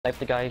Snipe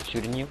the guy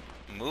shooting you.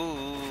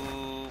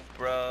 Move,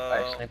 bro.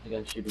 I sniped the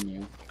guy shooting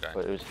you. Okay.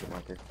 But it was the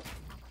marker.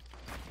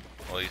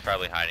 Well, he's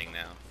probably hiding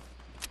now.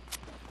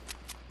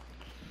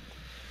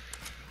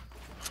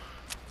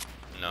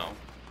 No.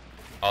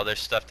 Oh, there's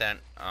stuff down.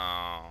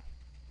 Oh.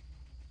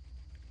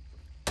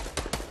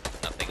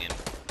 Nothing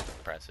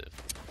impressive.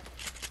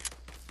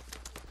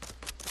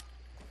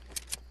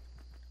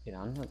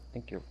 Yeah, I don't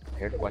think you're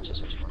prepared to watch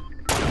this much more.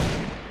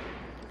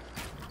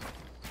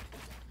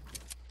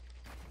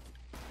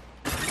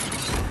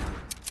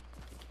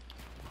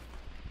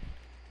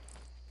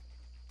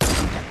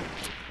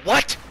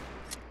 What?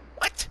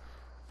 What?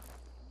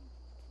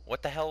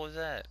 What the hell was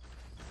that?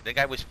 The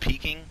guy was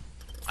peeking.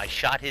 I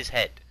shot his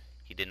head.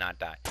 He did not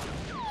die.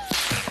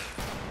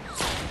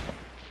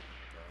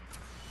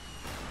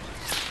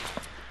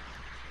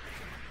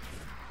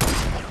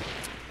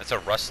 That's a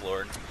Rust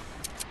Lord.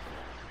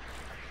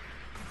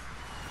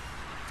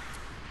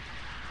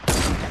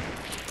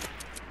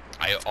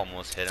 I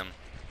almost hit him.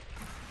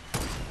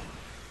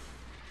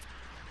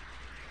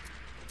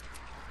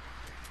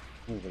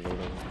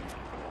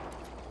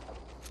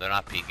 They're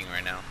not peeking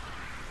right now.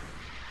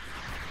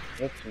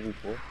 That's really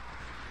cool.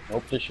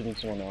 Nope, they're shooting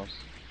someone else.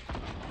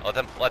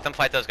 Let them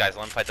fight those guys.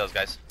 Let them fight those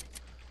guys.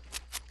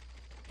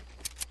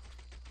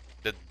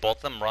 Did both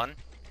of them run?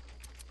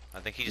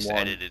 I think he just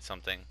edited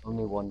something.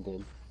 Only one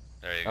did.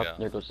 There you go.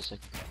 There goes the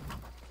second.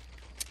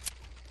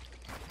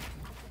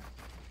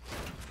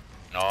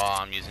 Oh,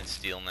 I'm using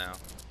steel now.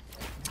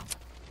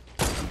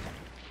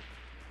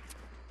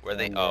 Where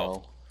they? No.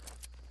 Oh.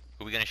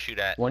 Who are we gonna shoot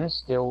at? One's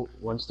still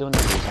in the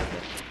base, I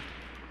think.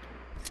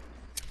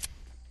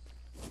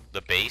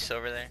 The base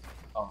over there?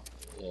 Oh,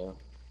 yeah.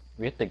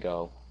 We have to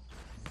go.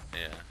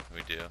 Yeah,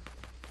 we do. Do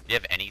you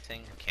have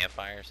anything? A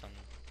campfire or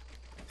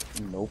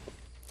something? Nope.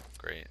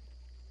 Great.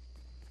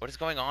 What is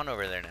going on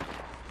over there now?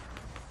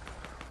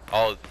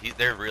 Oh,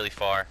 they're really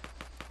far.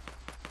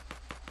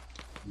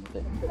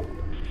 Okay.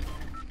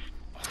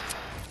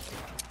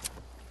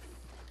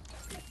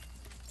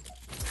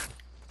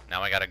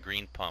 Now I got a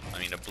green pump. I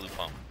mean a blue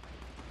pump.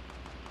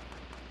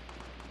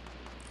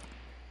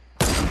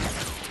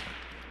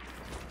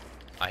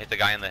 I hit the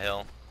guy on the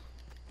hill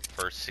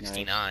for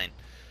 69. Nice.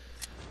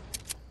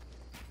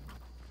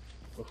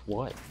 With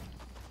what?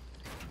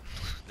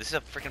 This is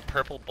a freaking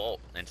purple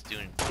bolt, and it's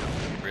doing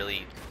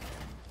really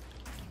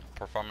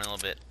performing a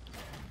little bit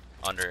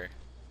under.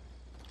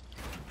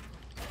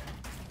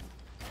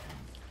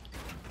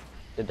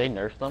 Did they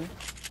nerf them?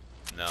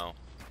 No.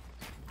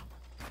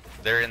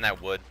 They're in that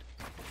wood.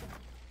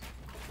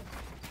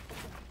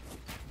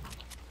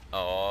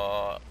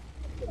 Oh.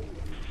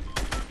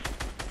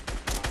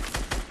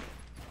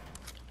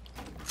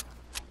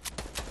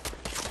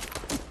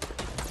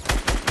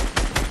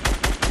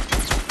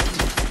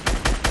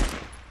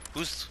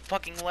 Who's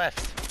fucking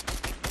left?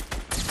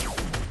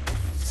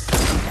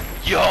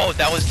 Yo,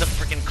 that was the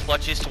freaking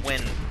clutchest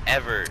win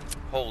ever.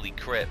 Holy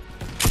crap.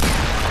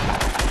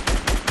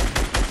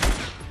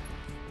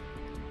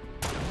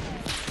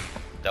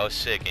 That was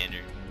sick,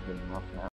 Andrew.